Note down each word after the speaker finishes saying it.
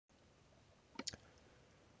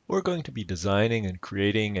We're going to be designing and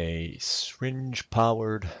creating a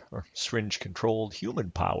syringe-powered or syringe-controlled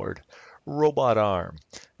human-powered robot arm.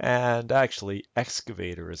 And actually,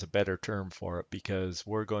 excavator is a better term for it because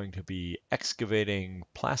we're going to be excavating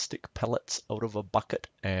plastic pellets out of a bucket,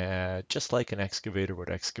 just like an excavator would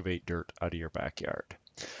excavate dirt out of your backyard.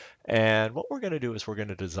 And what we're going to do is we're going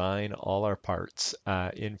to design all our parts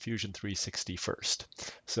in Fusion 360 first.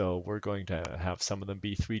 So we're going to have some of them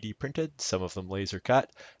be 3D printed, some of them laser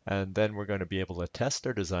cut, and then we're going to be able to test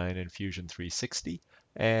our design in Fusion 360.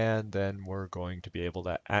 And then we're going to be able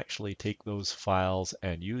to actually take those files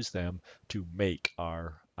and use them to make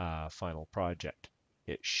our final project.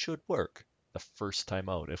 It should work the first time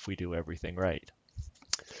out if we do everything right.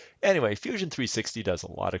 Anyway, Fusion 360 does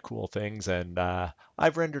a lot of cool things, and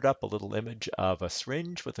I've rendered up a little image of a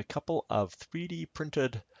syringe with a couple of 3D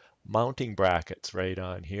printed mounting brackets right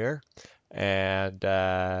on here. And,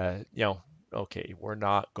 okay, we're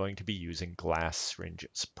not going to be using glass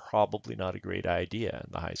syringes. Probably not a great idea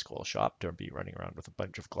in the high school shop to be running around with a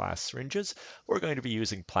bunch of glass syringes. We're going to be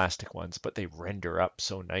using plastic ones, but they render up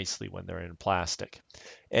so nicely when they're in plastic.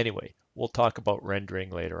 Anyway, we'll talk about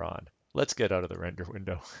rendering later on. Let's get out of the render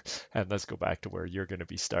window and let's go back to where you're going to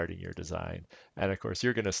be starting your design. And of course,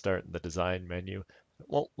 you're going to start in the design menu. It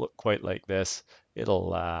won't look quite like this. It'll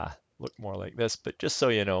look more like this, but just so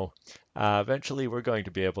you know, eventually we're going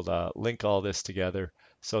to be able to link all this together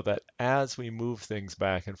so that as we move things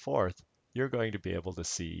back and forth, you're going to be able to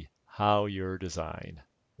see how your design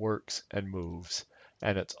works and moves,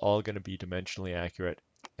 and it's all going to be dimensionally accurate,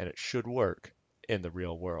 and it should work in the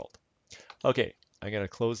real world. Okay, I'm going to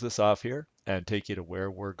close this off here and take you to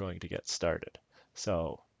where we're going to get started.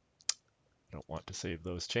 So I don't want to save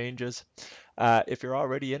those changes. If you're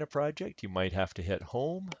already in a project, you might have to hit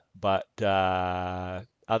home, but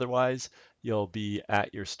otherwise you'll be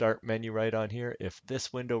at your start menu right on here. If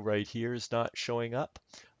this window right here is not showing up,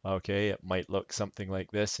 okay, it might look something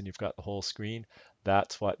like this and you've got the whole screen.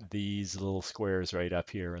 That's what these little squares right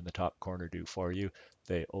up here in the top corner do for you.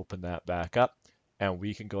 They open that back up and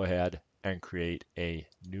we can go ahead and create a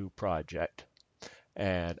new project.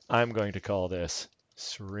 And I'm going to call this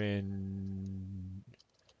Syringe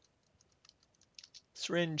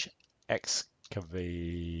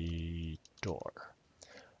Excavator.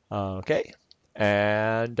 Okay,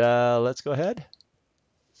 and let's go ahead.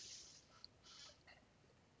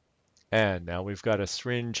 And now we've got a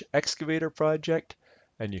Syringe Excavator project,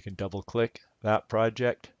 and you can double click that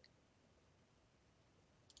project.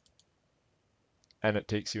 And it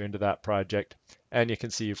takes you into that project, and you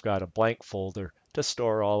can see you've got a blank folder to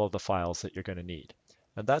store all of the files that you're going to need.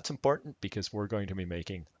 And that's important because we're going to be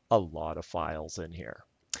making a lot of files in here.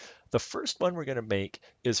 The first one we're going to make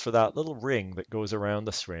is for that little ring that goes around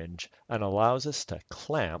the syringe and allows us to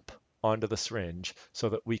clamp onto the syringe so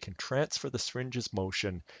that we can transfer the syringe's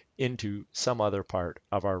motion into some other part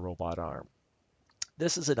of our robot arm.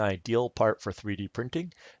 This is an ideal part for 3D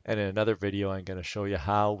printing, and in another video I'm going to show you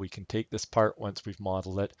how we can take this part once we've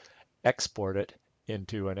modeled it, export it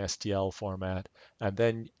into an STL format, and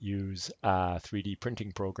then use a 3D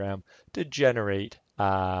printing program to generate,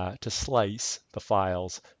 to slice the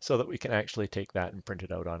files so that we can actually take that and print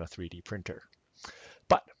it out on a 3D printer.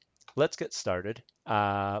 But let's get started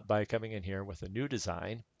by coming in here with a new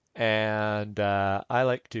design. And I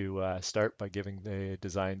like to start by giving the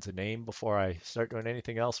designs a name before I start doing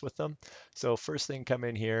anything else with them. So first thing, come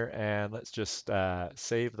in here and let's just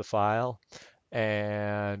save the file.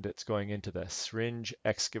 And it's going into the Syringe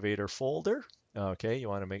Excavator folder. Okay, you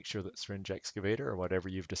want to make sure that Syringe Excavator or whatever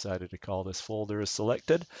you've decided to call this folder is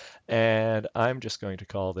selected. And I'm just going to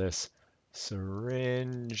call this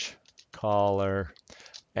Syringe Collar.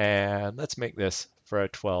 And let's make this for a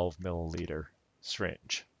 12 milliliter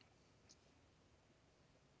syringe.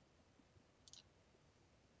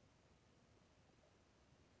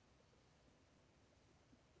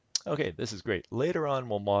 Okay, this is great. Later on,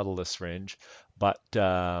 we'll model the syringe, but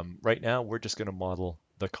right now we're just going to model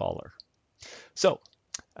the collar. So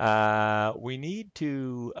we need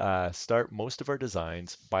to start most of our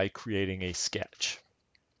designs by creating a sketch.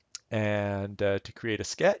 And to create a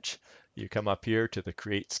sketch, you come up here to the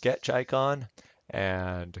Create Sketch icon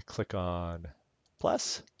and click on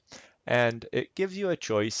plus. And it gives you a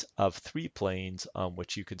choice of 3 planes on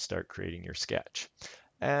which you can start creating your sketch.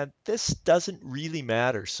 And this doesn't really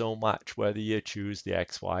matter so much whether you choose the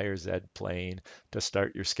X, Y, or Z plane to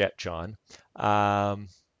start your sketch on.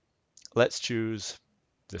 Let's choose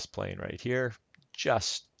this plane right here,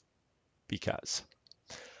 just because.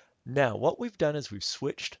 Now, what we've done is we've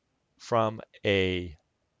switched from a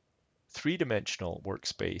 3-dimensional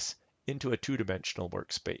workspace into a 2-dimensional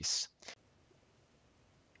workspace.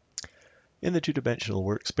 In the two-dimensional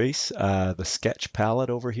workspace, the sketch palette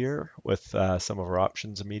over here with some of our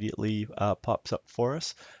options immediately pops up for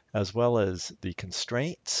us, as well as the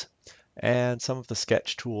constraints and some of the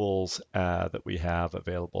sketch tools that we have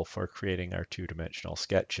available for creating our two-dimensional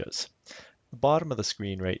sketches. The bottom of the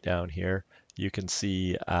screen right down here, you can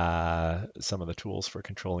see some of the tools for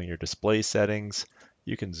controlling your display settings.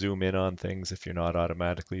 You can zoom in on things if you're not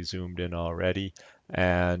automatically zoomed in already.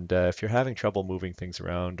 And if you're having trouble moving things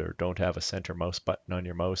around or don't have a center mouse button on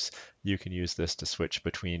your mouse, you can use this to switch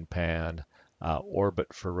between pan,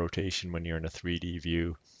 orbit for rotation when you're in a 3D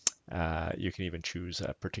view. You can even choose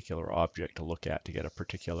a particular object to look at to get a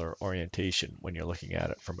particular orientation when you're looking at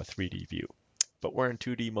it from a 3D view. But we're in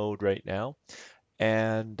 2D mode right now,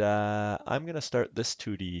 and I'm going to start this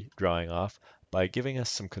 2D drawing off by giving us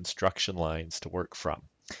some construction lines to work from.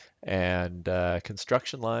 And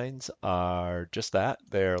construction lines are just that.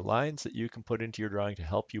 They're lines that you can put into your drawing to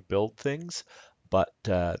help you build things, but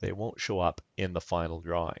they won't show up in the final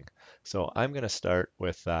drawing. So I'm going to start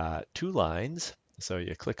with 2 lines. So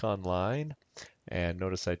you click on line, and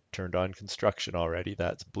notice I turned on construction already.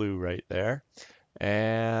 That's blue right there.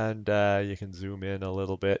 And you can zoom in a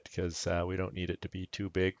little bit because we don't need it to be too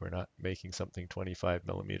big. We're not making something 25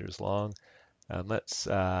 millimeters long. And let's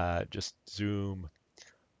just zoom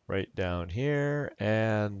right down here.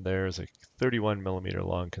 And there's a 31 millimeter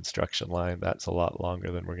long construction line. That's a lot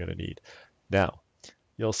longer than we're going to need. Now,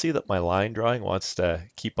 you'll see that my line drawing wants to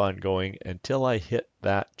keep on going until I hit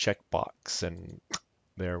that checkbox. And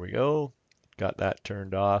there we go. Got that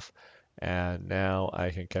turned off. And now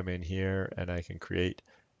I can come in here and I can create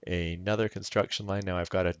another construction line. Now I've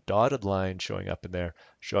got a dotted line showing up in there,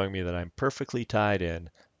 showing me that I'm perfectly tied in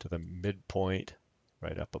to the midpoint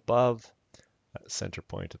right up above, that center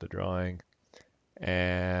point of the drawing.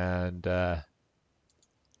 And there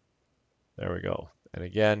we go. And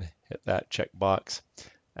again, hit that checkbox.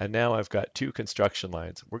 And now I've got 2 construction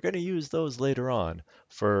lines. We're going to use those later on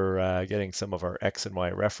for getting some of our X and Y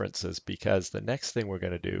references, because the next thing we're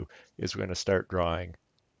going to do is we're going to start drawing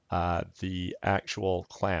the actual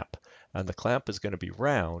clamp. And the clamp is going to be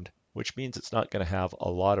round, which means it's not going to have a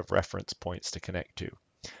lot of reference points to connect to.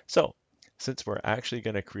 So since we're actually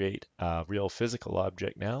going to create a real physical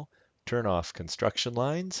object now, turn off construction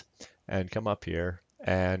lines and come up here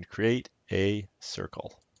and create a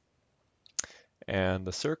circle. And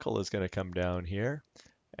the circle is going to come down here,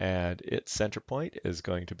 and its center point is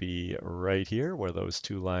going to be right here where those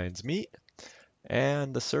 2 lines meet.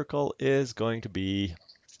 And the circle is going to be,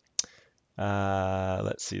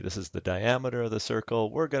 let's see, this is the diameter of the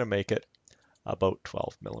circle. We're going to make it about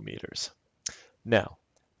 12 millimeters. Now,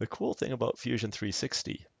 the cool thing about Fusion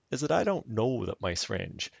 360 is that I don't know that my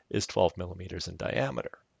syringe is 12 millimeters in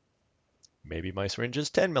diameter. Maybe my syringe is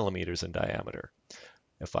 10 millimeters in diameter.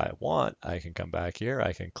 If I want, I can come back here,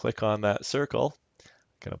 I can click on that circle, I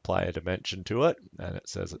can apply a dimension to it, and it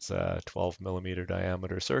says it's a 12 millimeter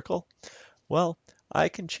diameter circle. Well, I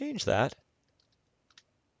can change that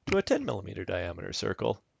to a 10 millimeter diameter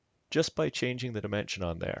circle just by changing the dimension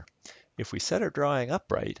on there. If we set our drawing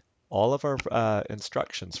upright, all of our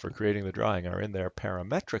instructions for creating the drawing are in there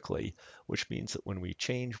parametrically, which means that when we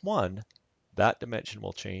change one, that dimension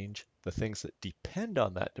will change. The things that depend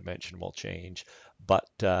on that dimension will change, but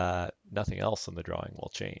nothing else in the drawing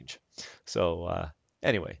will change. So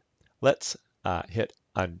anyway, let's hit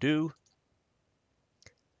undo,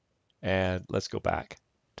 and let's go back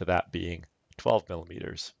to that being 12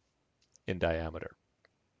 millimeters in diameter.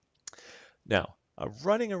 Now,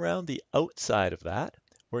 running around the outside of that,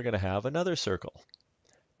 we're going to have another circle.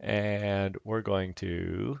 And we're going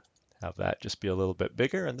to have that just be a little bit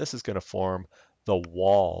bigger, and this is going to form the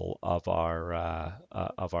wall of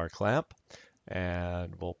our clamp.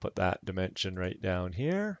 And we'll put that dimension right down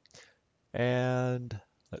here. And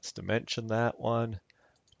let's dimension that one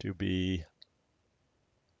to be,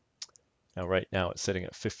 now right now it's sitting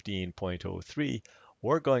at 15.03.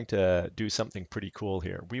 We're going to do something pretty cool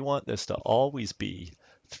here. We want this to always be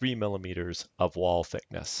 3 millimeters of wall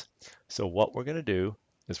thickness. So what we're going to do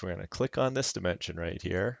is we're going to click on this dimension right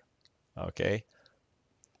here, okay,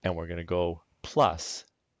 and we're going to go plus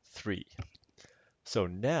 3. So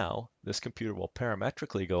now this computer will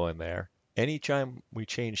parametrically go in there. Anytime we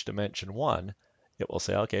change dimension 1, it will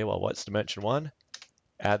say, okay, well, what's dimension 1?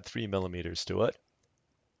 Add 3 millimeters to it,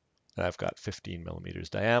 and I've got 15 millimeters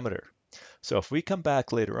diameter. So if we come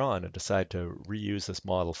back later on and decide to reuse this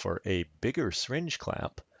model for a bigger syringe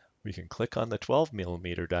clamp, we can click on the 12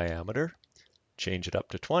 millimeter diameter, change it up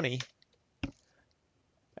to 20,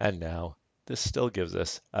 and now this still gives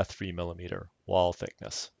us a 3 millimeter wall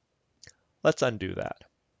thickness. Let's undo that.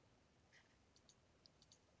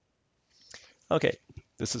 Okay,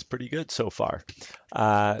 this is pretty good so far.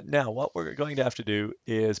 Now, what we're going to have to do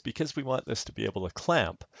is, because we want this to be able to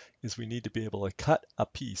clamp, is we need to be able to cut a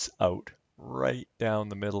piece out right down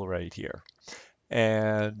the middle right here.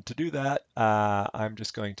 And to do that, I'm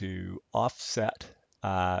just going to offset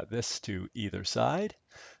this to either side.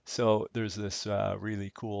 So there's this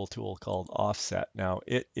really cool tool called offset. Now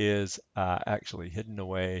it is actually hidden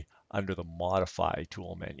away under the modify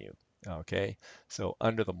tool menu. Okay, so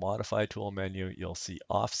under the modify tool menu, you'll see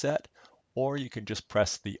offset, or you can just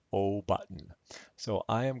press the O button. So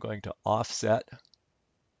I am going to offset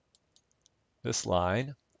this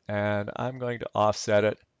line, and I'm going to offset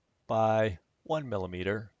it by 1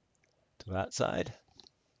 millimeter to that side.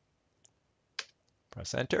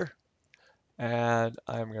 Press enter, and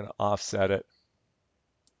I'm going to offset it.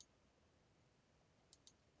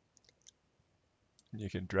 You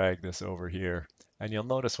can drag this over here, and you'll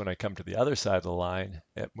notice when I come to the other side of the line,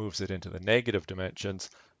 it moves it into the negative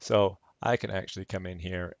dimensions. So I can actually come in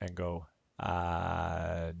here and go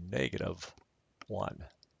 -1.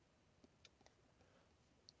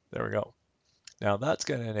 There we go. Now that's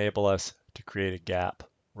going to enable us to create a gap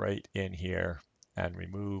right in here and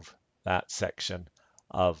remove that section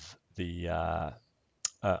of the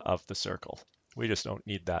circle. We just don't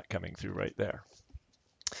need that coming through right there.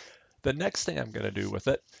 The next thing I'm going to do with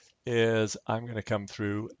it is I'm going to come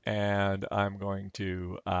through and I'm going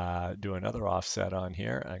to do another offset on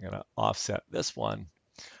here. I'm going to offset this one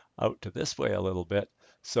out to this way a little bit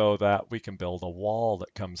so that we can build a wall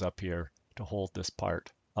that comes up here to hold this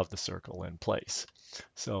part of the circle in place.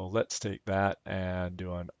 So let's take that and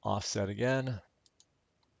do an offset again.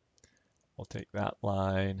 We'll take that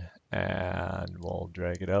line and we'll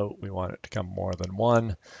drag it out. We want it to come more than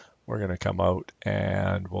 1. We're going to come out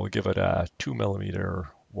and we'll give it a 2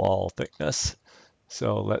 millimeter wall thickness.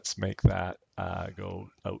 So let's make that go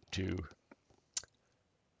out to,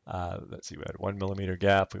 let's see, we had 1 millimeter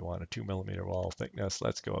gap. We want a 2 millimeter wall thickness.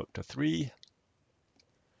 Let's go out to 3.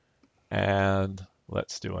 And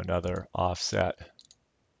let's do another offset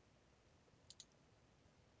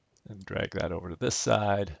and drag that over to this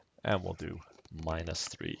side. And we'll do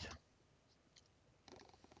 -3.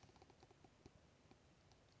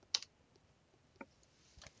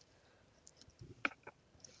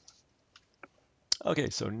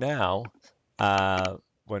 Okay, so now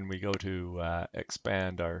when we go to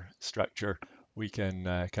expand our structure, we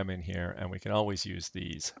can come in here and we can always use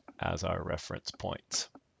these as our reference points.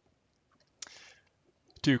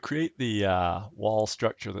 To create the wall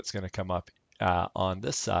structure that's going to come up on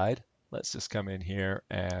this side, let's just come in here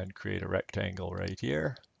and create a rectangle right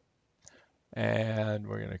here. And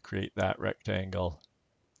we're going to create that rectangle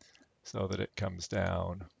so that it comes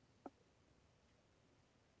down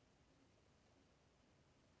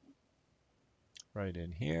right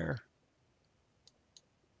in here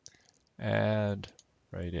and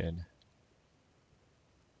right in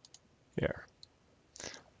here.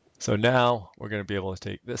 So now we're going to be able to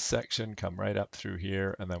take this section, come right up through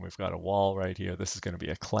here, and then we've got a wall right here. This is going to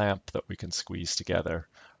be a clamp that we can squeeze together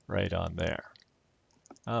right on there.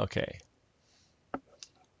 Okay.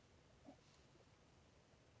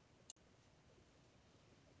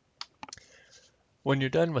 When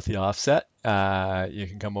you're done with the offset, you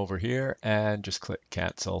can come over here and just click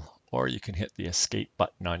cancel, or you can hit the escape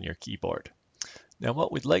button on your keyboard. Now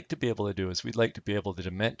what we'd like to be able to do is we'd like to be able to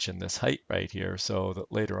dimension this height right here so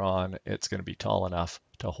that later on it's going to be tall enough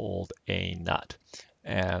to hold a nut.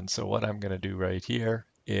 And so what I'm going to do right here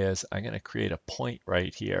is I'm going to create a point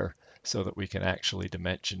right here so that we can actually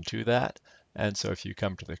dimension to that. And so if you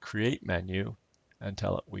come to the create menu and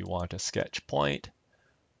tell it we want a sketch point,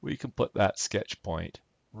 we can put that sketch point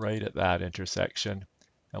right at that intersection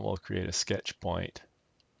and we'll create a sketch point.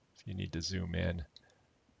 If you need to zoom in,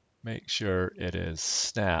 make sure it is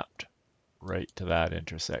snapped right to that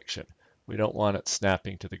intersection. We don't want it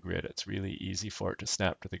snapping to the grid. It's really easy for it to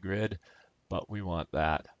snap to the grid, but we want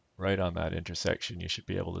that right on that intersection. You should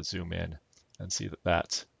be able to zoom in and see that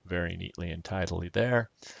that's very neatly and tidily there.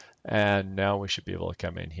 And now we should be able to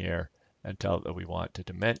come in here and tell it that we want to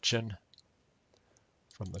dimension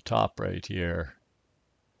from the top right here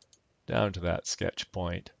down to that sketch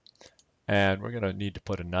point. And we're going to need to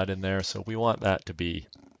put a nut in there. So we want that to be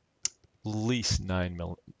at least 9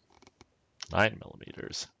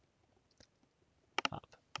 millimeters up.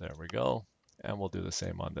 There we go. And we'll do the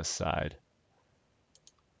same on this side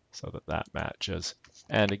so that that matches.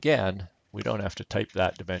 And again, we don't have to type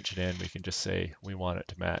that dimension in. We can just say we want it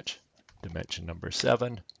to match dimension number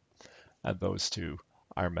 7. And those two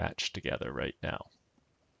are matched together right now.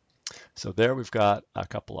 So there we've got a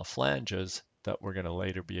couple of flanges that we're going to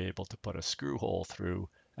later be able to put a screw hole through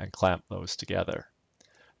and clamp those together.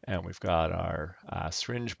 And we've got our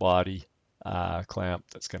syringe body clamp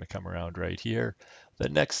that's going to come around right here. The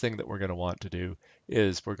next thing that we're going to want to do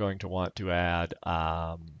is we're going to want to add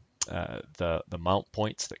the mount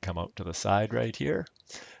points that come out to the side right here.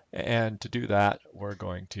 And to do that, we're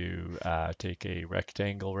going to take a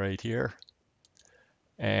rectangle right here,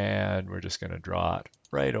 and we're just going to draw it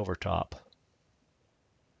right over top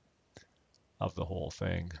of the whole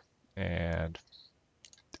thing. And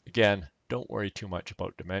again, don't worry too much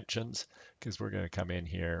about dimensions, because we're going to come in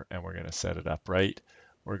here and we're going to set it up right.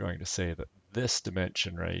 We're going to say that this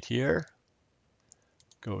dimension right here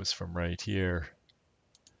goes from right here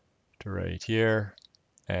to right here.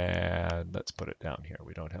 And let's put it down here.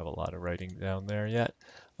 We don't have a lot of writing down there yet.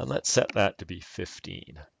 And let's set that to be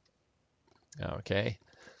 15. Okay,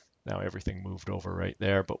 now everything moved over right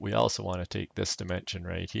there, but we also want to take this dimension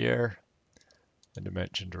right here, the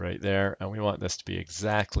dimension to right there, and we want this to be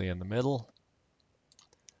exactly in the middle.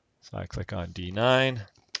 So I click on D9,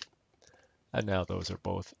 and now those are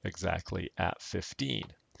both exactly at 15.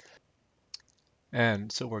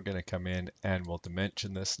 And so we're going to come in and we'll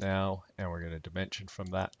dimension this now, and we're going to dimension from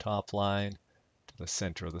that top line to the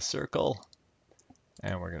center of the circle,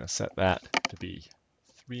 and we're going to set that to be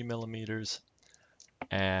 3 millimeters,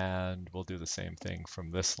 and we'll do the same thing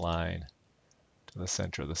from this line to the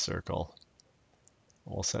center of the circle.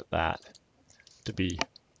 We'll set that to be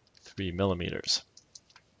 3 millimeters.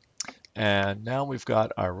 And now we've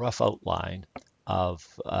got our rough outline of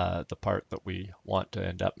the part that we want to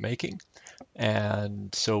end up making.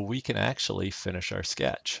 And so we can actually finish our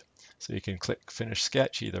sketch. So you can click Finish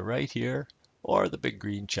Sketch either right here or the big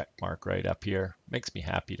green check mark right up here. Makes me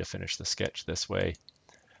happy to finish the sketch this way.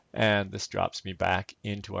 And this drops me back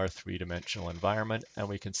into our three-dimensional environment, and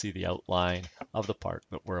we can see the outline of the part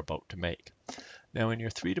that we're about to make. Now in your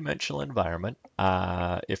three-dimensional environment,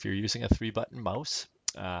 if you're using a 3-button mouse,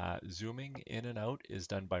 zooming in and out is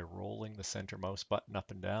done by rolling the center mouse button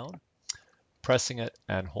up and down. Pressing it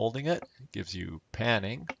and holding it gives you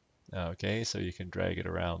panning. Okay, so you can drag it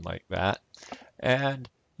around like that. And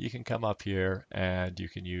you can come up here and you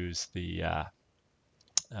can use the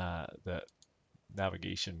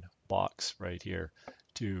navigation box right here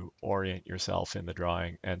to orient yourself in the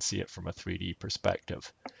drawing and see it from a 3D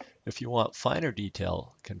perspective. If you want finer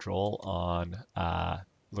detail control on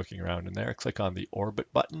looking around in there, click on the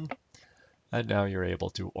orbit button, and now you're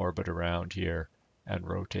able to orbit around here and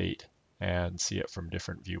rotate and see it from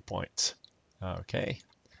different viewpoints. Okay,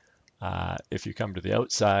 if you come to the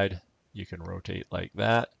outside, you can rotate like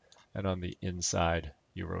that, and on the inside,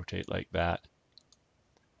 you rotate like that.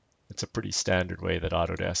 It's a pretty standard way that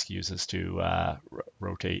Autodesk uses to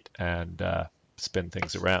rotate and spin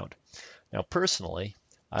things around. Now, personally,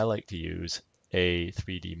 I like to use a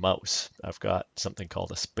 3D mouse. I've got something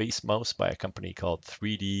called a space mouse by a company called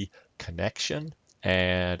 3D Connection,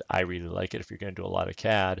 and I really like it. If you're going to do a lot of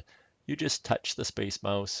CAD, you just touch the space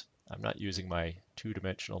mouse. I'm not using my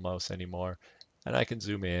two-dimensional mouse anymore, and I can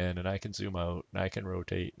zoom in and I can zoom out and I can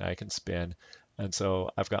rotate and I can spin. And so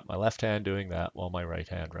I've got my left hand doing that while my right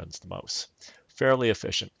hand runs the mouse. Fairly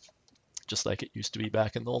efficient, just like it used to be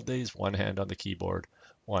back in the old days, one hand on the keyboard,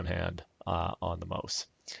 one hand on the mouse.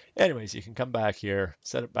 Anyways, you can come back here,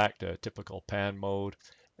 set it back to typical pan mode,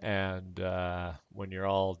 and when you're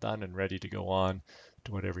all done and ready to go on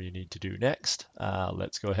to whatever you need to do next,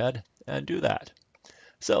 let's go ahead and do that.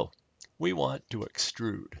 So we want to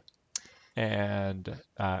extrude, and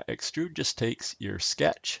extrude just takes your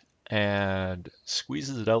sketch and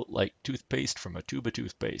squeezes it out like toothpaste from a tube of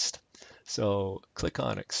toothpaste. So click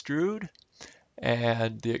on extrude,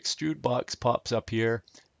 and the extrude box pops up here,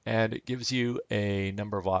 and it gives you a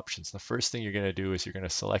number of options. The first thing you're going to do is you're going to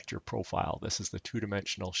select your profile. This is the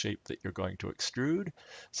two-dimensional shape that you're going to extrude.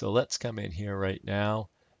 So let's come in here right now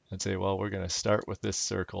and say, well, we're going to start with this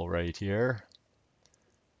circle right here.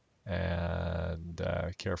 And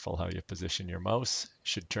careful how you position your mouse. It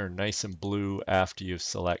should turn nice and blue after you've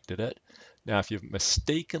selected it. Now, if you've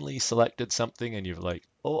mistakenly selected something and you're like,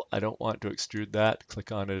 oh, I don't want to extrude that,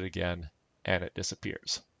 click on it again and it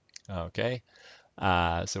disappears. Okay,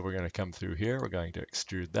 so we're going to come through here. We're going to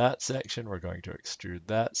extrude that section. We're going to extrude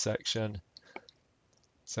that section.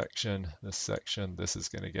 This section. This is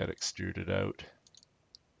going to get extruded out.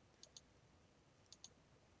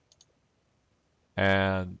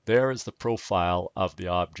 And there is the profile of the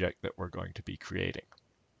object that we're going to be creating.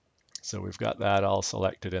 So we've got that all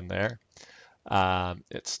selected in there.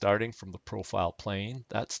 It's starting from the profile plane.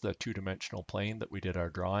 That's the two-dimensional plane that we did our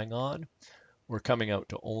drawing on. we're coming out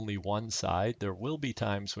to only one side. There will be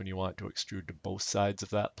times when you want to extrude to both sides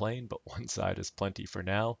of that plane, but one side is plenty for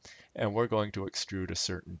now. And we're going to extrude a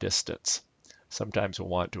certain distance. Sometimes we'll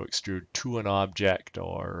want to extrude to an object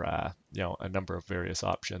or a number of various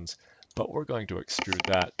options, but we're going to extrude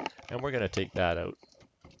that, and we're going to take that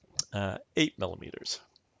out 8 millimeters.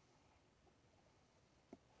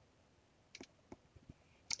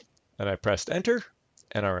 And I pressed enter,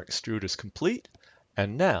 and our extrude is complete.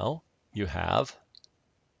 And now you have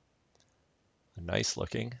a nice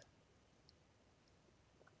looking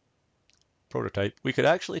prototype. We could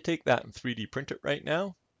actually take that and 3D print it right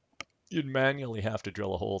now. You'd manually have to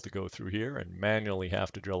drill a hole to go through here and manually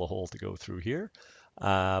have to drill a hole to go through here.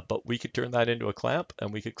 But we could turn that into a clamp,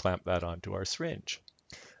 and we could clamp that onto our syringe.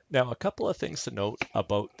 Now, a couple of things to note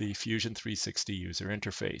about the Fusion 360 user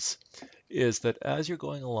interface is that as you're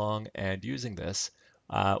going along and using this,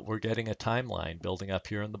 we're getting a timeline building up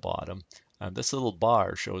here on the bottom, and this little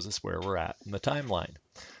bar shows us where we're at in the timeline.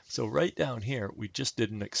 So right down here, we just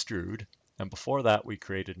did an extrude, and before that, we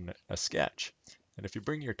created a sketch. And if you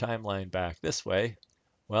bring your timeline back this way,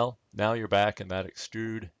 well, now you're back and that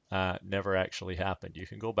extrude never actually happened. You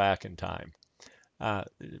can go back in time.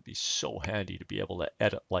 It'd be so handy to be able to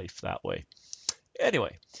edit life that way.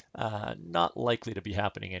 Anyway, not likely to be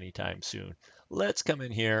happening anytime soon. Let's come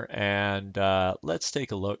in here and let's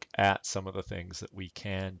take a look at some of the things that we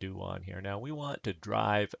can do on here. Now we want to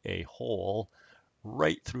drive a hole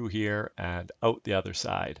right through here and out the other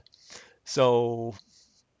side. So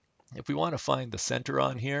if we want to find the center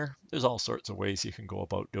on here, there's all sorts of ways you can go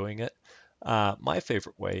about doing it. My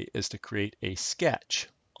favorite way is to create a sketch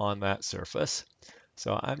on that surface.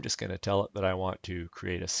 So I'm just going to tell it that I want to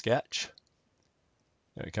create a sketch.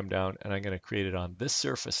 I'm going to come down and I'm going to create it on this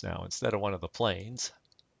surface now instead of one of the planes.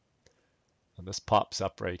 And this pops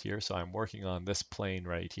up right here, so I'm working on this plane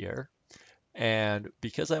right here. And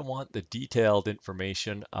because I want the detailed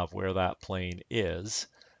information of where that plane is,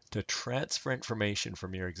 to transfer information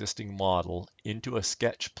from your existing model into a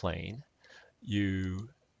sketch plane, you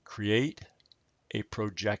create a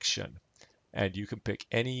projection. And you can pick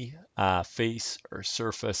any face or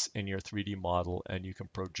surface in your 3D model and you can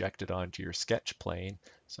project it onto your sketch plane.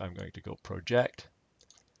 So I'm going to go project,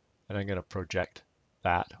 and I'm going to project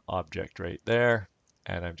that object right there,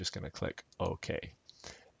 and I'm just going to click OK.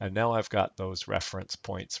 And now I've got those reference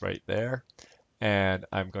points right there, and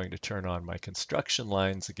I'm going to turn on my construction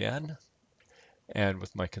lines again. And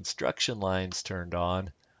with my construction lines turned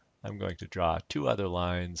on, I'm going to draw 2 other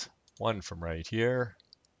lines, one from right here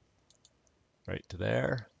right to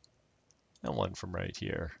there, and one from right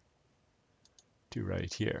here to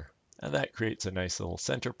right here. And that creates a nice little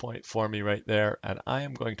center point for me right there. And I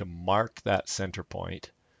am going to mark that center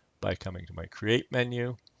point by coming to my Create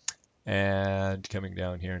menu and coming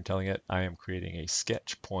down here and telling it I am creating a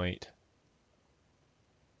sketch point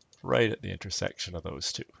right at the intersection of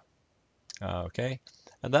those two. Okay,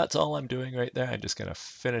 and that's all I'm doing right there. I'm just going to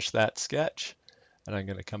finish that sketch. And I'm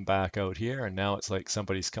going to come back out here, and now it's like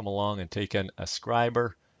somebody's come along and taken a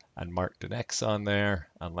scriber and marked an X on there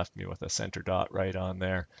and left me with a center dot right on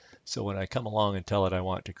there. So when I come along and tell it I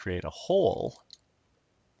want to create a hole,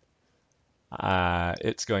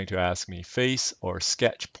 it's going to ask me face or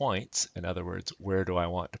sketch points. In other words, where do I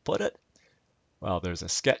want to put it? Well, there's a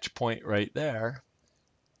sketch point right there.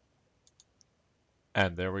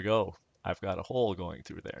 And there we go. I've got a hole going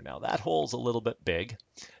through there. Now that hole's a little bit big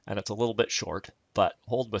and it's a little bit short, but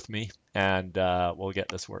hold with me and we'll get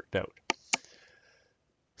this worked out.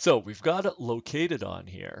 So we've got it located on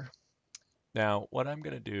here. Now what I'm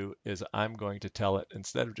going to do is I'm going to tell it,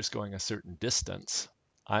 instead of just going a certain distance,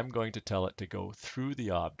 I'm going to tell it to go through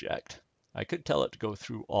the object. I could tell it to go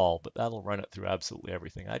through all, but that'll run it through absolutely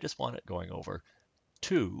everything. I just want it going over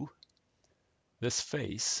to this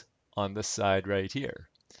face on this side right here.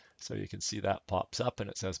 So you can see that pops up and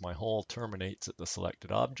it says my hole terminates at the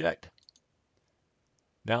selected object.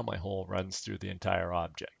 Now my hole runs through the entire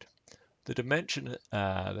object. The dimension,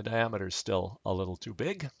 the diameter is still a little too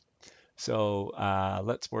big. So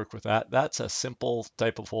let's work with that. That's a simple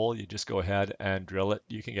type of hole. You just go ahead and drill it.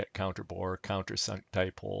 You can get counterbore, countersunk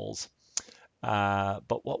type holes.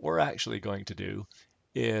 But what we're actually going to do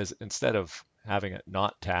is, instead of having it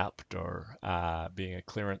not tapped or being a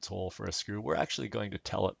clearance hole for a screw, we're actually going to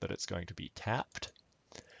tell it that it's going to be tapped.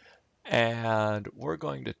 And we're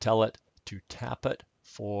going to tell it to tap it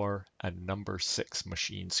for a number 6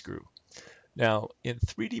 machine screw. Now, in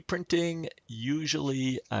 3D printing,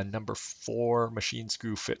 usually a number 4 machine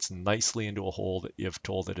screw fits nicely into a hole that you've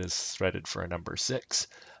told it is threaded for a number 6.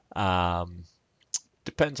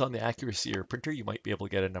 Depends on the accuracy of your printer. You might be able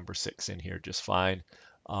to get a number 6 in here just fine.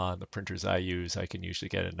 On the printers I use, I can usually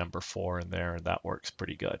get a number 4 in there, and that works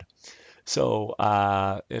pretty good. So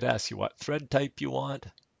it asks you what thread type you want.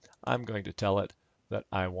 I'm going to tell it that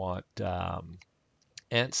I want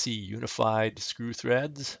ANSI unified screw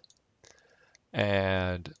threads,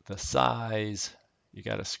 and the size, you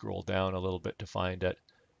got to scroll down a little bit to find it,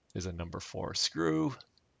 is a number 4 screw,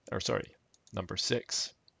 or sorry, number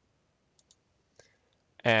 6.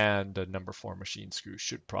 And a number 4 machine screw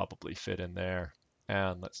should probably fit in there.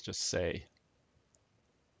 And let's just say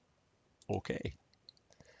OK.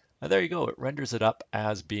 And there you go. It renders it up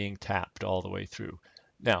as being tapped all the way through.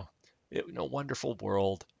 Now, in a wonderful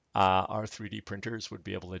world, our 3D printers would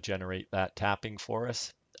be able to generate that tapping for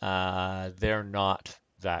us. They're not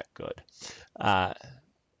that good.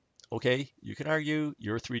 Okay, you can argue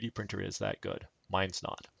your 3D printer is that good. Mine's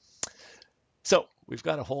not. So we've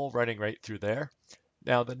got a hole running right through there.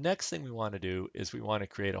 Now the next thing we want to do is we want to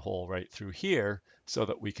create a hole right through here so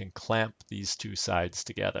that we can clamp these two sides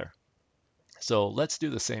together. So let's do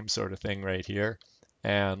the same sort of thing right here.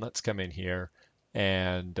 And let's come in here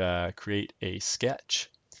and create a sketch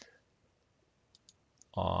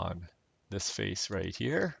on this face right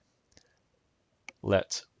here.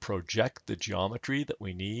 Let's project the geometry that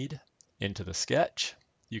we need into the sketch.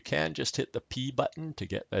 You can just hit the P button to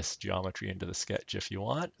get this geometry into the sketch if you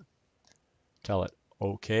want. Tell it,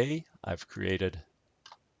 OK, I've created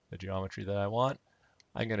the geometry that I want.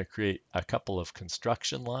 I'm going to create a couple of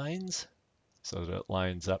construction lines so that it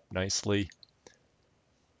lines up nicely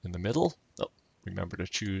in the middle. Oh, remember to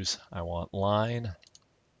choose, I want line.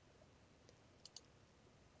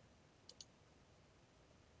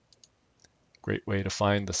 Great way to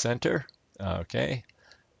find the center. Okay,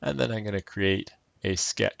 and then I'm going to create a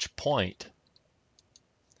sketch point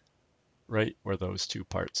right where those two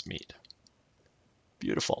parts meet.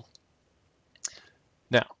 Beautiful.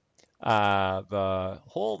 Now, the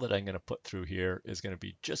hole that I'm going to put through here is going to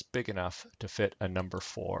be just big enough to fit a number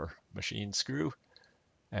 4 machine screw.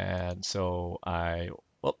 And so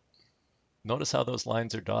notice how those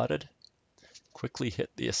lines are dotted? Quickly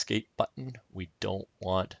hit the escape button. We don't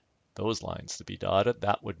want those lines to be dotted.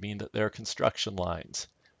 That would mean that they're construction lines.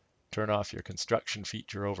 Turn off your construction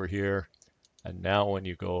feature over here. And now when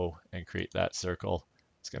you go and create that circle,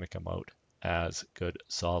 it's going to come out as good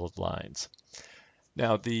solid lines.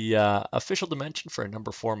 Now the official dimension for a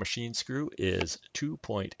number 4 machine screw is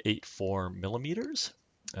 2.84 millimeters.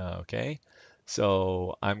 Okay,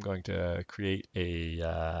 so I'm going to create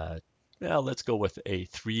a, let's go with a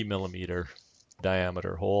 3 millimeter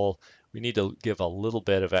diameter hole. We need to give a little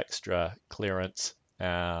bit of extra clearance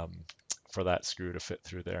for that screw to fit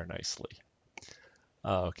through there nicely.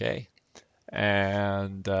 Okay,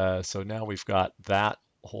 and so now we've got that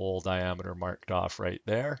hole diameter marked off right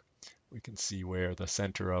there. We can see where the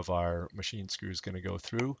center of our machine screw is going to go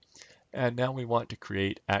through. And now we want to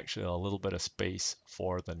create actually a little bit of space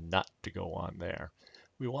for the nut to go on there.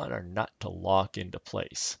 We want our nut to lock into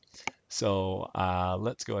place. So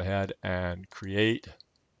let's go ahead and create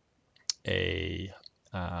a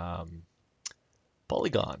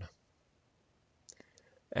polygon.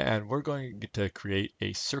 And we're going to create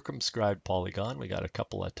a circumscribed polygon. We got a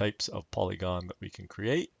couple of types of polygon that we can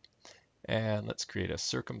create. And let's create a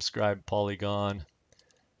circumscribed polygon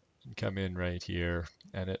and come in right here,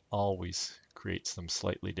 and it always creates them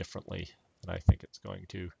slightly differently than I think it's going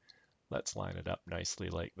to. Let's line it up nicely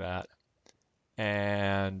like that.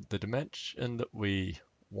 And the dimension that we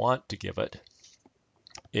want to give it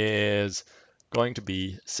is going to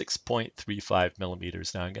be 6.35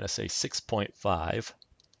 millimeters. Now I'm going to say 6.5.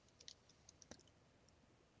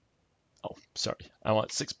 Oh, sorry. I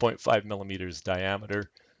want 6.5 millimeters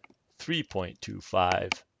diameter,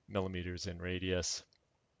 3.25 millimeters in radius.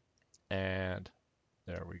 And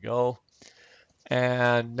there we go.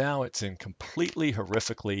 And now it's in completely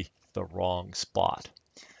horrifically the wrong spot.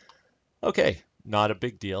 Okay, not a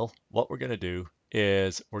big deal. What we're going to do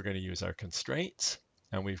is we're going to use our constraints,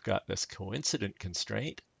 and we've got this coincident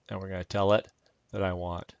constraint, and we're going to tell it that I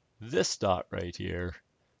want this dot right here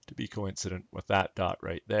to be coincident with that dot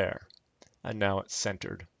right there. And now it's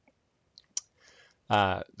centered.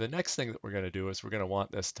 The next thing that we're going to do is we're going to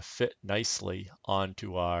want this to fit nicely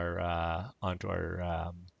onto our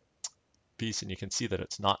piece, and you can see that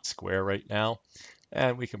it's not square right now,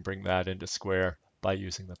 and we can bring that into square by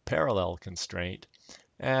using the parallel constraint,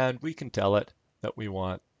 and we can tell it that we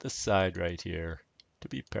want this side right here to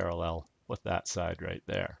be parallel with that side right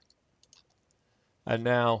there. And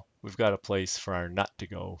now we've got a place for our nut to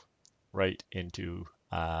go right into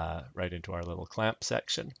our little clamp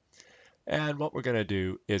section. And what we're going to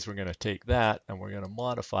do is we're going to take that and we're going to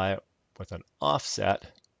modify it with an offset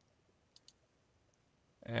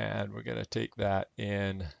And we're going to take that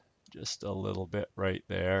in just a little bit right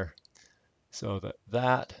there so that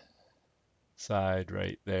that side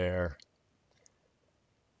right there.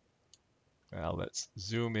 Now let's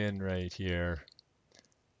zoom in right here.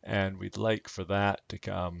 And we'd like for that to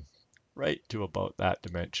come right to about that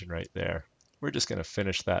dimension right there. We're just going to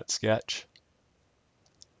finish that sketch.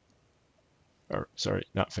 Or sorry,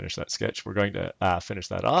 not finish that sketch. We're going to finish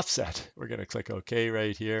that offset. We're going to click OK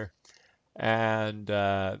right here. And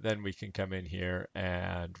then we can come in here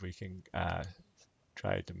and we can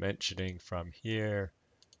try dimensioning from here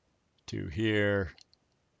to here.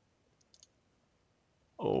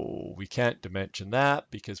 Oh, we can't dimension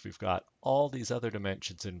that because we've got all these other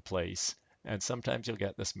dimensions in place. And sometimes you'll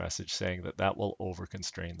get this message saying that that will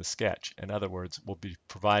over-constrain the sketch. In other words, we'll be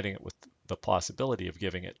providing it with the possibility of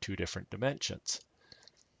giving it two different dimensions.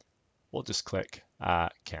 We'll just click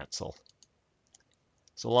cancel.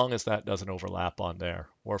 So long as that doesn't overlap on there,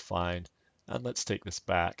 we're fine. And let's take this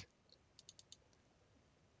back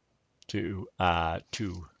to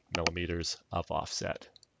 2 millimeters of offset.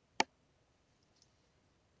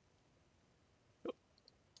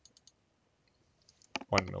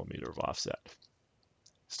 One millimeter of offset.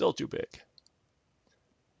 Still too big.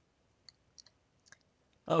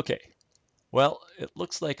 Okay, well, it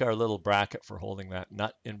looks like our little bracket for holding that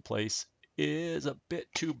nut in place is a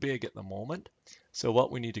bit too big at the moment. So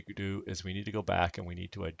what we need to do is we need to go back and we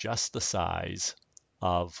need to adjust the size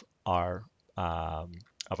of our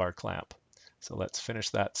clamp. So let's finish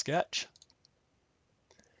that sketch.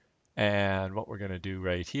 And what we're going to do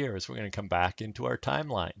right here is we're going to come back into our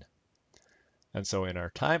timeline. And so in our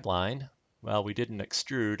timeline, well, we didn't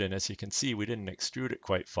extrude, and as you can see, we didn't extrude it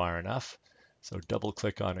quite far enough. So double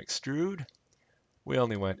click on extrude. We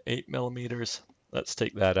only went 8 millimeters. Let's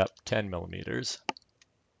take that up 10 millimeters.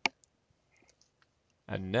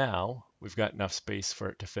 And now we've got enough space for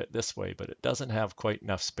it to fit this way, but it doesn't have quite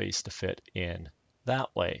enough space to fit in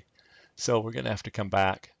that way. So we're going to have to come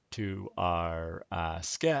back to our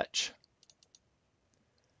sketch,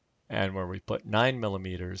 and where we put 9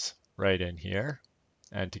 millimeters right in here.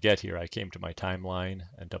 And to get here, I came to my timeline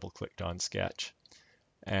and double clicked on sketch.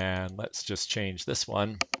 And let's just change this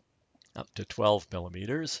one up to 12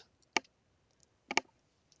 millimeters.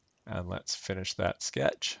 And let's finish that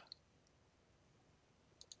sketch.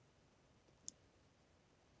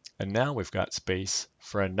 And now we've got space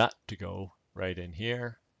for a nut to go right in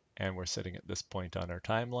here. And we're sitting at this point on our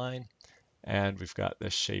timeline. And we've got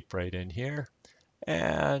this shape right in here.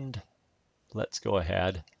 And let's go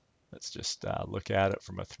ahead. Let's just look at it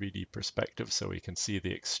from a 3D perspective so we can see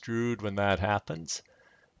the extrude when that happens.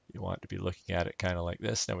 You want to be looking at it kind of like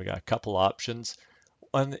this. Now we got a couple options.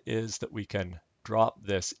 One is that we can drop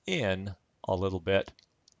this in a little bit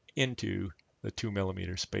into the 2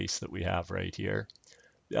 millimeter space that we have right here.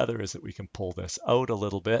 The other is that we can pull this out a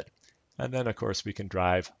little bit, and then of course we can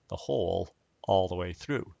drive the hole all the way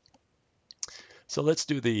through. So let's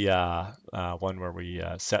do the one where we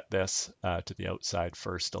set this to the outside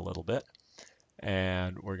first a little bit.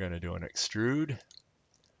 And we're going to do an extrude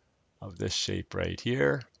of this shape right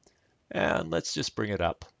here. And let's just bring it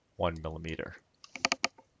up 1 millimeter.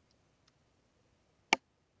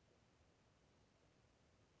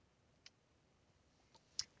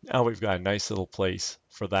 Now we've got a nice little place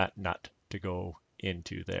for that nut to go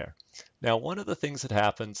into there. Now, one of the things that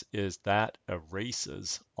happens is that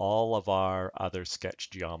erases all of our other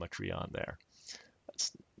sketch geometry on there.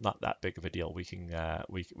 It's not that big of a deal. We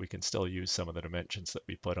can still use some of the dimensions that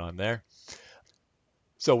we put on there.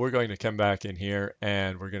 So we're going to come back in here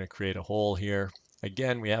and we're going to create a hole here.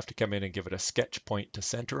 Again, we have to come in and give it a sketch point to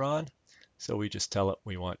center on. So we just tell it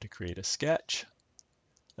we want to create a sketch.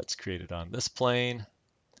 Let's create it on this plane.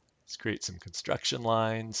 Let's create some construction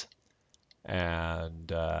lines, and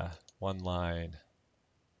one line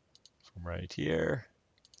from right here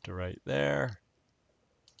to right there,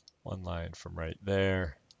 one line from right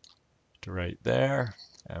there to right there,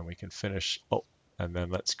 and we can finish, and then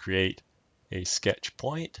let's create a sketch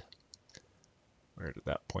point. Where did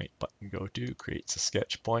that point button go to? Creates a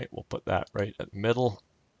sketch point. We'll put that right at the middle.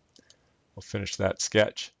 We'll finish that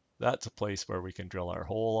sketch. That's a place where we can drill our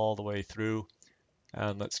hole all the way through.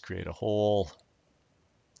 And let's create a hole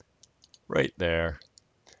right there.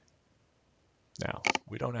 Now,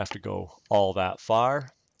 we don't have to go all that far.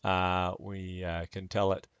 We can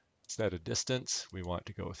tell it instead of distance, we want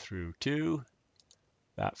to go through to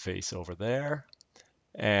that face over there.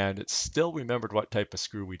 And it's still remembered what type of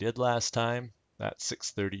screw we did last time. That's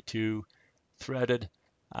 632 threaded.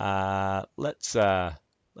 Let's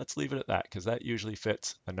leave it at that because that usually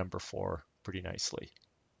fits a number 4 pretty nicely.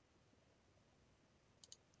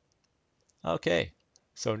 Okay,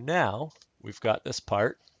 So now we've got this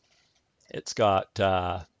part. It's got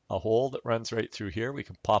a hole that runs right through here. We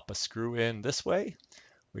can pop a screw in this way.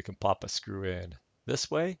 We can pop a screw in this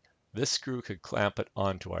way. This screw could clamp it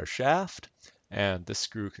onto our shaft, and this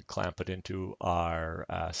screw could clamp it into our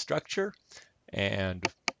structure, and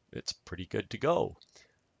it's pretty good to go.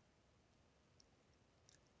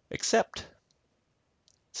 Except,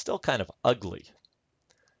 it's still kind of ugly.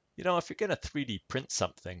 You know, if you're going to 3D print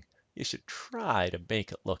something, you should try to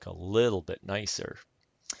make it look a little bit nicer.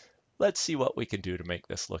 Let's see what we can do to make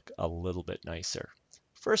this look a little bit nicer.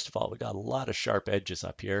 First of all, we got a lot of sharp edges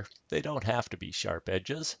up here. They don't have to be sharp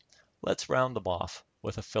edges. Let's round them off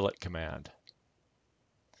with a fillet command.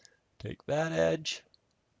 Take that edge,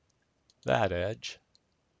 that edge,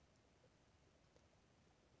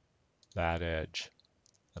 that edge,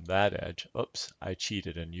 and that edge. Oops, I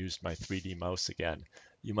cheated and used my 3D mouse again.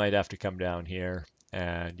 You might have to come down here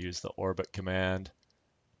and use the orbit command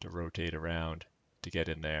to rotate around to get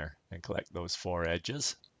in there and collect those 4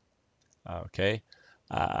 edges. Okay.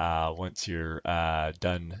 Once you're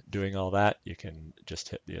done doing all that, you can just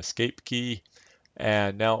hit the escape key.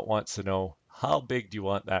 And now it wants to know, how big do you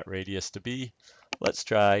want that radius to be? Let's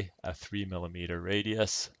try a 3mm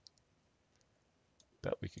radius.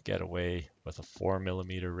 Bet we could get away with a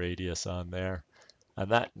 4mm radius on there.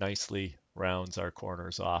 And that nicely rounds our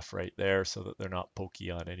corners off right there so that they're not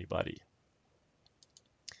pokey on anybody.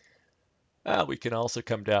 We can also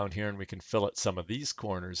come down here and we can fillet some of these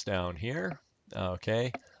corners down here.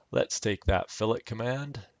 Okay, let's take that fillet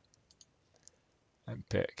command and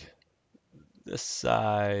pick this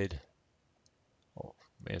side. Oh,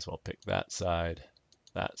 may as well pick that side,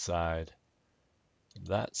 that side,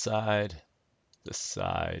 that side, this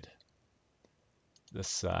side, this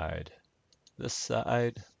side, this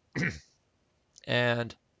side,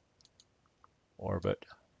 and orbit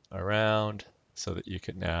around so that you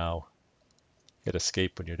can now hit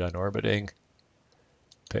escape when you're done orbiting.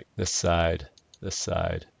 Pick this side,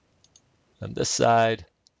 and this side.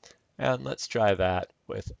 And let's try that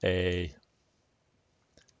with a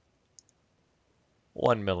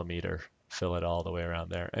 1mm fillet all the way around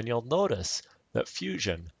there. And you'll notice that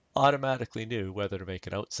Fusion automatically knew whether to make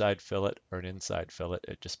an outside fillet or an inside fillet.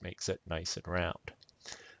 It just makes it nice and round.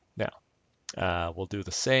 Now, we'll do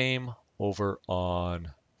the same over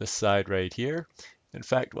on this side right here. In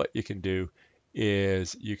fact, what you can do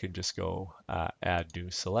is you can just go add new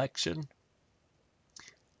selection,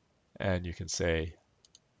 and you can say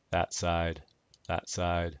that side, that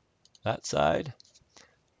side, that side.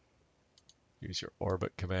 Use your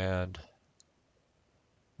orbit command,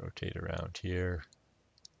 rotate around here,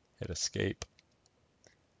 hit escape,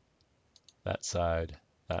 that side,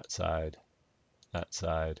 that side, that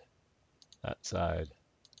side, that side,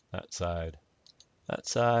 that side, that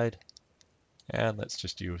side, and let's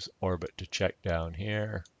just use orbit to check down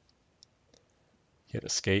here, hit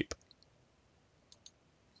escape,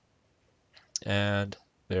 and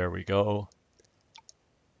there we go.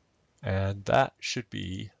 And that should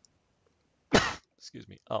be, excuse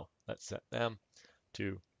me, oh, let's set them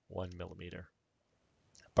to 1mm.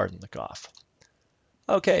 Pardon the cough.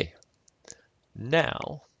 Okay, now,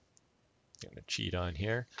 I'm going to cheat on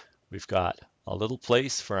here. We've got a little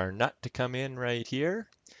place for our nut to come in right here.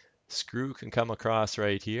 Screw can come across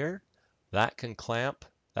right here. That can clamp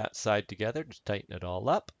that side together to tighten it all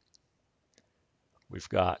up. We've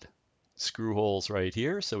got screw holes right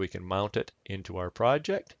here so we can mount it into our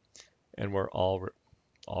project, and we're all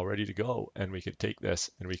ready to go. And we could take this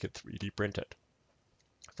and we could 3D print it.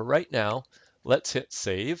 For right now, let's hit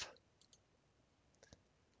save.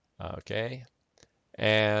 Okay,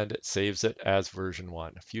 and it saves it as version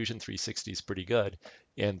 1. Fusion 360 is pretty good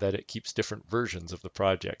in that it keeps different versions of the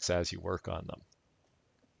projects as you work on them.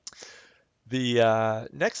 The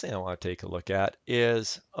next thing I want to take a look at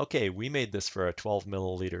is, okay, we made this for a 12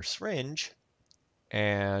 milliliter syringe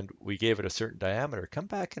and we gave it a certain diameter. Come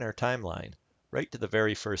back in our timeline, right to the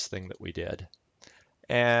very first thing that we did.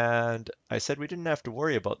 And I said we didn't have to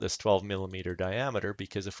worry about this 12mm diameter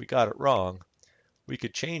because if we got it wrong, we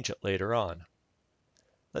could change it later on.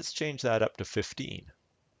 Let's change that up to 15.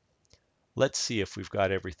 Let's see if we've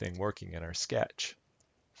got everything working in our sketch.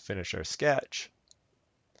 Finish our sketch.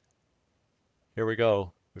 Here we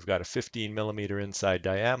go. We've got a 15mm inside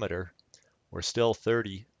diameter. We're still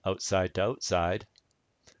 30 outside to outside.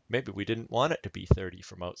 Maybe we didn't want it to be 30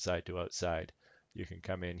 from outside to outside. You can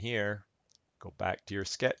come in here, go back to your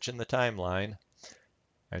sketch in the timeline,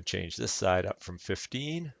 and change this side up from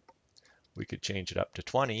 15. We could change it up to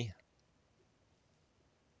 20.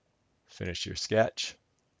 Finish your sketch.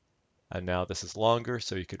 And now this is longer,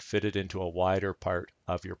 so you could fit it into a wider part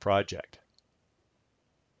of your project.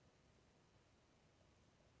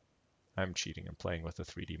 I'm cheating and playing with the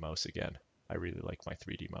 3D mouse again. I really like my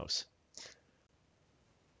 3D mouse.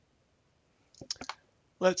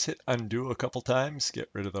 Let's hit undo a couple times, get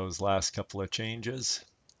rid of those last couple of changes.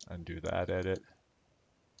 Undo that edit,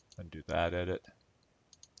 undo that edit.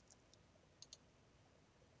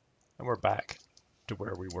 And we're back to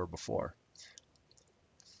where we were before.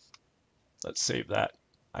 Let's save that.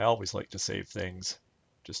 I always like to save things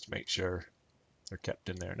just to make sure they're kept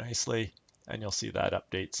in there nicely. And you'll see that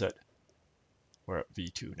updates it. We're at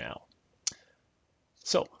V2 now.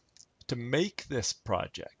 So to make this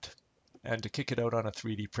project and to kick it out on a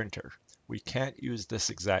 3D printer, we can't use this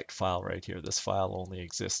exact file right here. This file only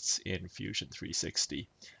exists in Fusion 360.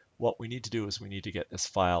 What we need to do is we need to get this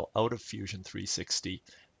file out of Fusion 360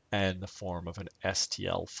 in the form of an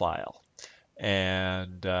STL file.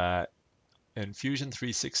 And in Fusion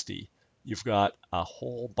 360, you've got a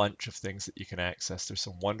whole bunch of things that you can access. There's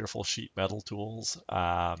some wonderful sheet metal tools.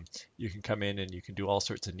 You can come in and you can do all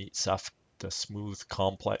sorts of neat stuff to smooth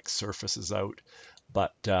complex surfaces out.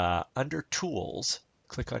 But under Tools,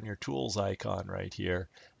 click on your Tools icon right here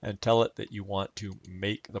and tell it that you want to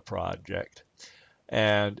make the project.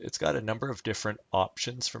 And it's got a number of different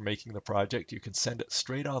options for making the project. You can send it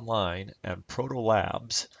straight online, and Proto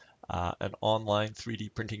Labs, an online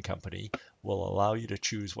 3D printing company, will allow you to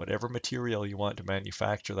choose whatever material you want to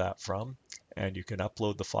manufacture that from, and you can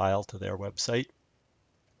upload the file to their website.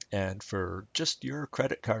 And for just your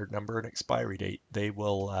credit card number and expiry date, they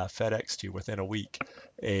will FedEx to you within a week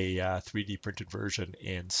a 3D printed version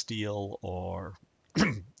in steel or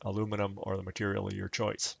aluminum or the material of your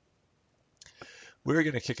choice. We're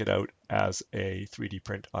going to kick it out as a 3D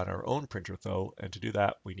print on our own printer though, and to do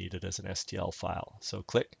that we need it as an STL file. So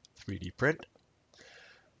click 3D print,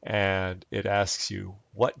 and it asks you,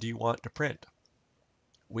 what do you want to print?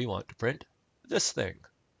 We want to print this thing.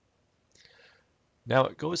 Now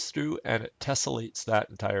it goes through and it tessellates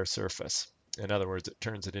that entire surface. In other words, it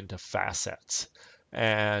turns it into facets.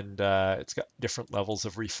 And it's got different levels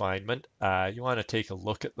of refinement. You want to take a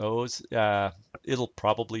look at those. It'll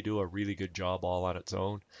probably do a really good job all on its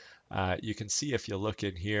own. You can see if you look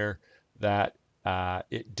in here that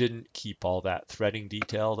it didn't keep all that threading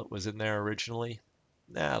detail that was in there originally.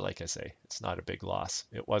 Like I say, it's not a big loss.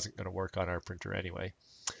 It wasn't going to work on our printer anyway.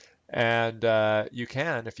 And you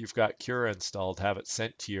can, if you've got Cura installed, have it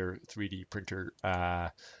sent to your 3D printer.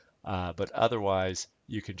 But otherwise,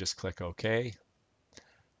 you can just click OK.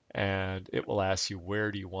 And it will ask you,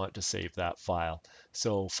 where do you want to save that file?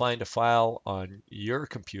 So find a file on your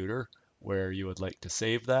computer where you would like to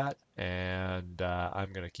save that. And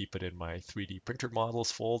I'm going to keep it in my 3D printer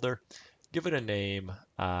models folder. Give it a name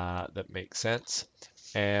that makes sense.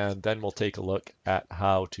 And then we'll take a look at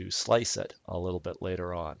how to slice it a little bit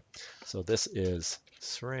later on. So this is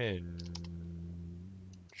syringe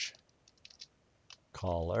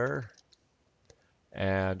collar.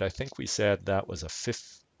 And I think we said that was a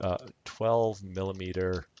 12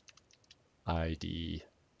 millimeter ID,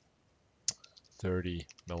 30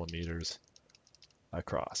 millimeters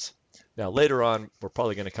across. Now later on, we're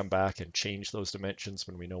probably going to come back and change those dimensions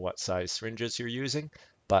when we know what size syringes you're using,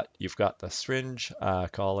 but you've got the syringe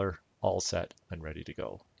collar all set and ready to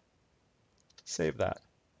go. Save that.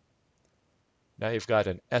 Now you've got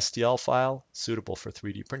an STL file suitable for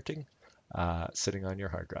 3D printing sitting on your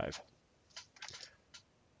hard drive.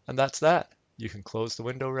 And that's that. You can close the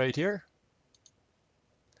window right here.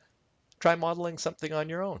 Try modeling something on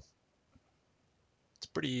your own. It's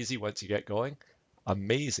pretty easy once you get going.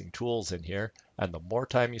 Amazing tools in here, and the more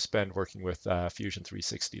time you spend working with Fusion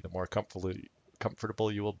 360, the more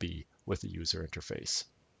comfortable you will be with the user interface.